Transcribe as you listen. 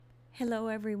Hello,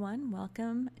 everyone.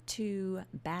 Welcome to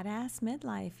Badass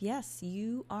Midlife. Yes,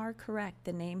 you are correct.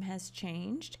 The name has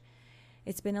changed.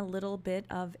 It's been a little bit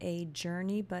of a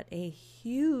journey, but a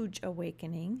huge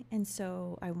awakening. And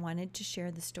so I wanted to share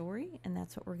the story, and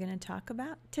that's what we're going to talk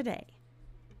about today.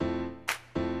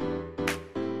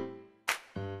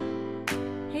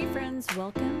 Hey, friends.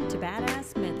 Welcome to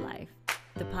Badass Midlife,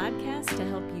 the podcast to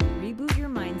help you reboot your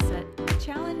mindset,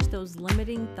 challenge those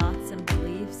limiting thoughts and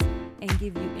beliefs, and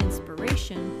give you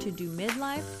inspiration to do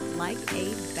midlife like a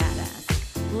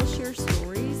badass. We'll share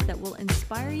stories that will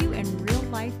inspire you and real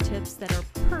life tips that are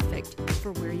perfect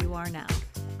for where you are now.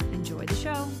 Enjoy the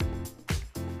show.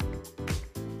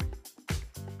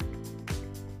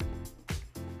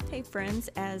 Hey friends,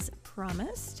 as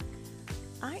promised,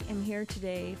 I am here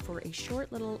today for a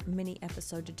short little mini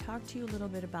episode to talk to you a little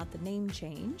bit about the name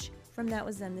change from That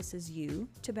Was Then, This Is You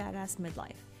to Badass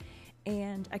Midlife.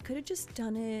 And I could have just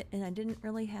done it, and I didn't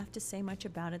really have to say much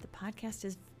about it. The podcast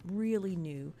is really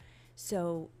new,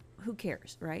 so who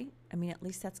cares, right? I mean, at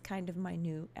least that's kind of my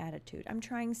new attitude. I'm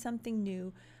trying something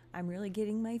new. I'm really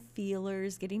getting my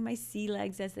feelers, getting my sea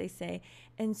legs, as they say.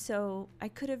 And so I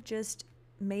could have just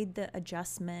made the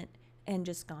adjustment and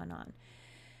just gone on.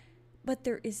 But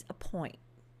there is a point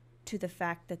to the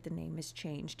fact that the name has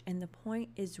changed. And the point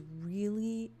is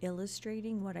really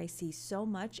illustrating what I see so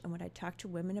much and what I talk to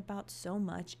women about so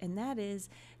much. And that is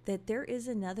that there is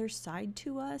another side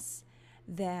to us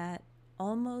that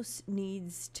almost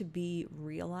needs to be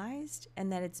realized,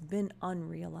 and that it's been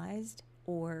unrealized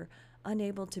or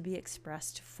unable to be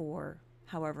expressed for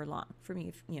however long. For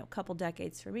me, a couple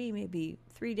decades. For me, maybe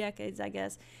 3 decades, I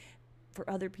guess. For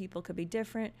other people, could be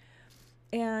different.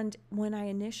 And when I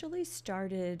initially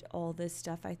started all this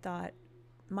stuff, I thought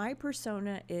my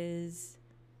persona is,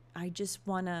 I just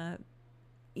want to,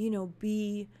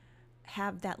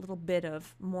 have that little bit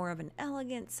of more of an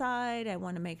elegant side. I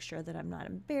want to make sure that I'm not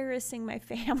embarrassing my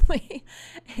family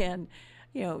and,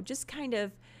 just kind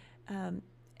of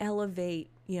elevate,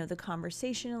 the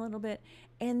conversation a little bit.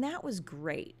 And that was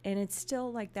great. And it's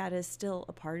still like that is still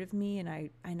a part of me. And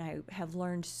I have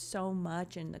learned so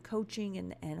much in the coaching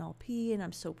and the NLP, and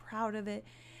I'm so proud of it.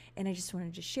 And I just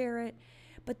wanted to share it.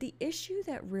 But the issue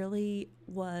that really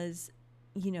was,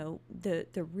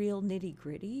 the real nitty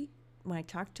gritty when I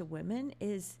talk to women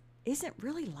isn't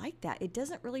really like that. It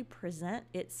doesn't really present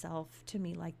itself to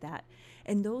me like that.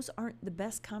 And those aren't the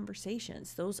best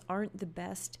conversations. Those aren't the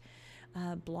best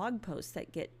blog posts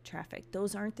that get traffic.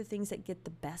 Those aren't the things that get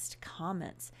the best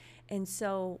comments. And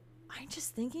so I'm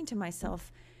just thinking to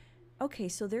myself, okay,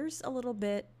 so there's a little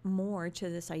bit more to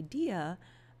this idea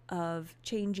of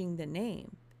changing the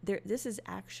name. This is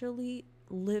actually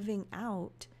living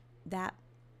out that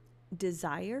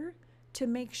desire to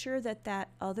make sure that that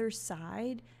other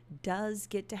side does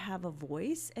get to have a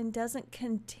voice and doesn't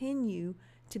continue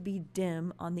to be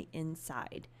dim on the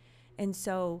inside. And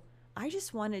so I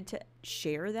just wanted to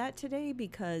share that today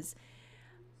because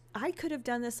I could have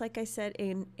done this, like I said,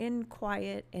 in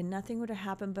quiet and nothing would have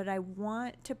happened, but I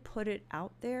want to put it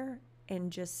out there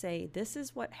and just say, this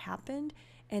is what happened.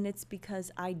 And it's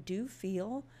because I do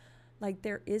feel like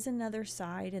there is another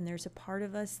side, and there's a part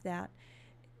of us that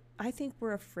I think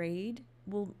we're afraid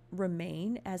will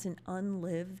remain as an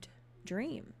unlived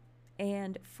dream.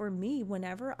 And for me,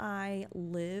 whenever I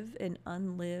live an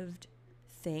unlived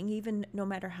thing, even no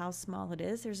matter how small it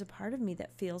is, there's a part of me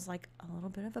that feels like a little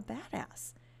bit of a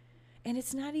badass. And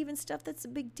it's not even stuff that's a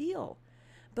big deal.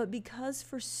 But because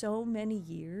for so many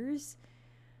years,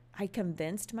 I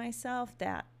convinced myself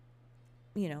that,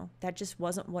 that just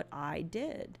wasn't what I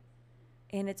did.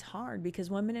 And it's hard because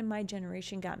women in my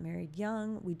generation got married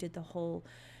young. We did the whole,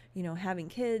 having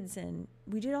kids, and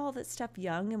we did all that stuff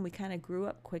young, and we kind of grew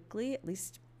up quickly, at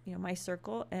least, my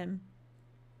circle. And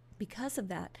because of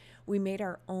that, we made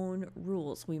our own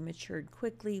rules. We matured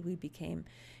quickly. We became,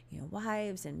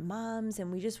 wives and moms,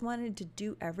 and we just wanted to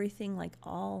do everything like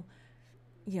all,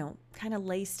 kind of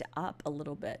laced up a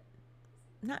little bit.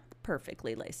 Not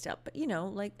perfectly laced up, but,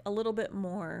 like a little bit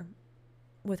more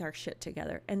with our shit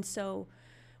together. And so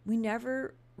we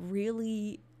never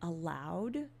really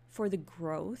allowed for the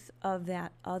growth of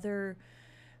that other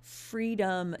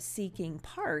freedom seeking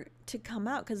part to come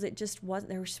out because there just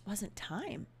wasn't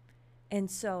time. And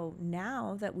so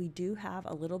now that we do have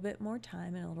a little bit more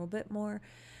time and a little bit more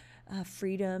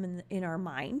freedom in our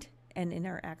mind and in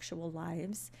our actual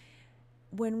lives,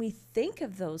 when we think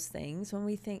of those things, when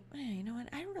we think, you know what,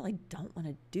 I really don't want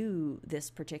to do this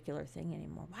particular thing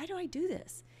anymore. Why do I do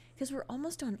this? Because we're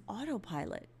almost on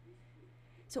autopilot.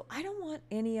 So I don't want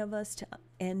any of us to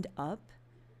end up,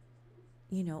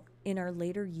 in our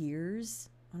later years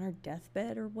on our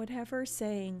deathbed or whatever,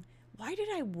 saying, why did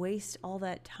I waste all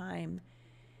that time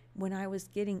when I was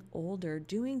getting older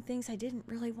doing things I didn't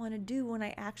really want to do when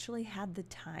I actually had the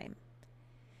time?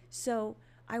 So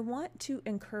I want to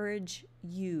encourage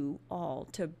you all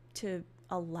to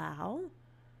allow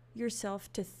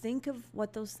yourself to think of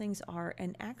what those things are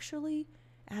and actually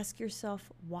ask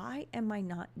yourself, why am I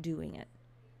not doing it?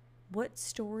 What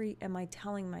story am I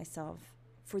telling myself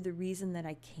for the reason that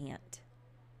I can't?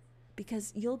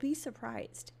 Because you'll be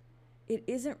surprised. It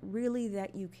isn't really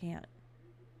that you can't.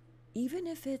 Even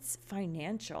if it's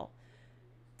financial,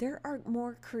 there are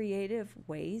more creative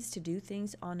ways to do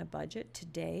things on a budget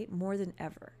today more than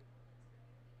ever.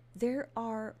 There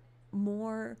are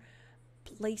more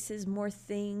places, more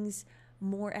things,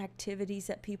 more activities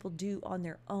that people do on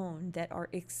their own that are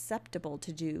acceptable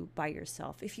to do by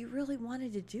yourself. If you really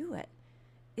wanted to do it,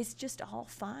 it's just all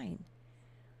fine.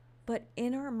 But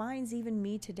in our minds, even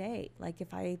me today, like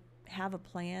if I have a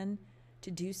plan to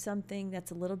do something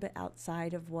that's a little bit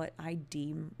outside of what I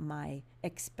deem my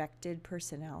expected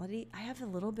personality, I have a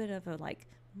little bit of a like,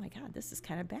 oh my God, this is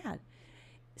kind of bad.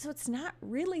 So it's not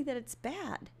really that it's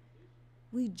bad.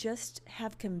 We just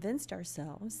have convinced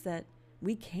ourselves that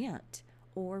we can't,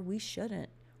 or we shouldn't,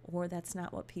 or that's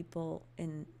not what people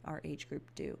in our age group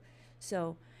do.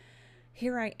 So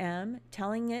here I am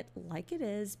telling it like it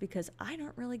is because I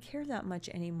don't really care that much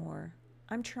anymore.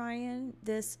 I'm trying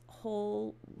this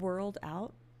whole world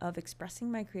out of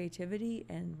expressing my creativity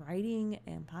and writing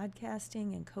and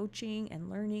podcasting and coaching and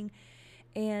learning.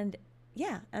 And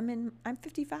yeah, I'm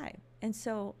 55. And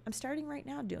so I'm starting right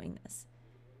now doing this.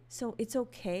 So it's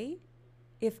okay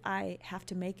if I have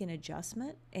to make an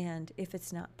adjustment, and if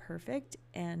it's not perfect,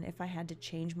 and if I had to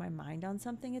change my mind on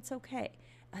something, it's okay.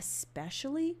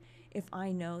 Especially if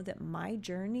I know that my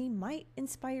journey might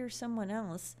inspire someone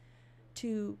else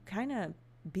to kind of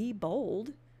be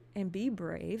bold and be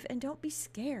brave and don't be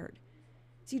scared.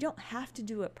 So you don't have to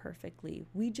do it perfectly.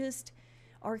 We just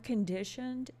are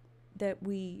conditioned that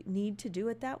we need to do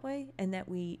it that way and that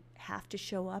we have to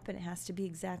show up and it has to be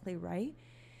exactly right.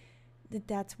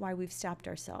 That's why we've stopped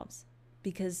ourselves.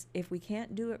 Because if we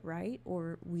can't do it right,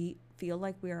 or we feel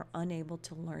like we are unable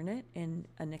to learn it in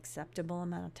an acceptable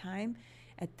amount of time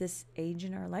at this age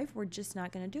in our life, we're just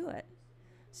not going to do it.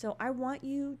 So I want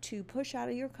you to push out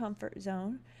of your comfort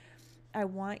zone. I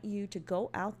want you to go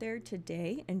out there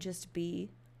today and just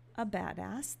be a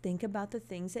badass. Think about the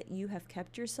things that you have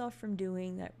kept yourself from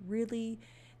doing that really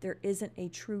there isn't a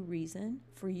true reason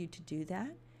for you to do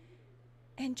that.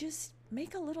 And just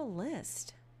make a little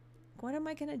list. What am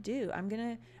I going to do? I'm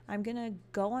going to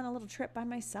go on a little trip by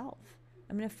myself.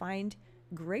 I'm going to find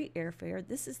great airfare.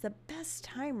 This is the best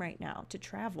time right now to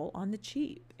travel on the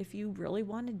cheap if you really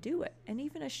want to do it. And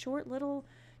even a short little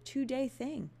 2-day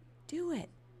thing, do it.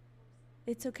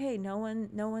 It's okay. No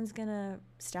one's going to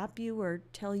stop you or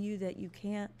tell you that you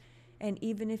can't. And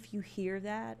even if you hear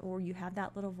that or you have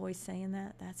that little voice saying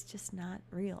that, that's just not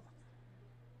real.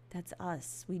 That's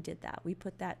us. We did that. We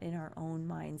put that in our own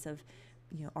minds of,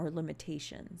 our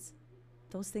limitations.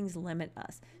 Those things limit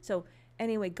us. So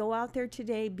anyway, go out there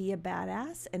today, be a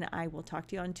badass, and I will talk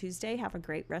to you on Tuesday. Have a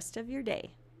great rest of your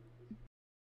day.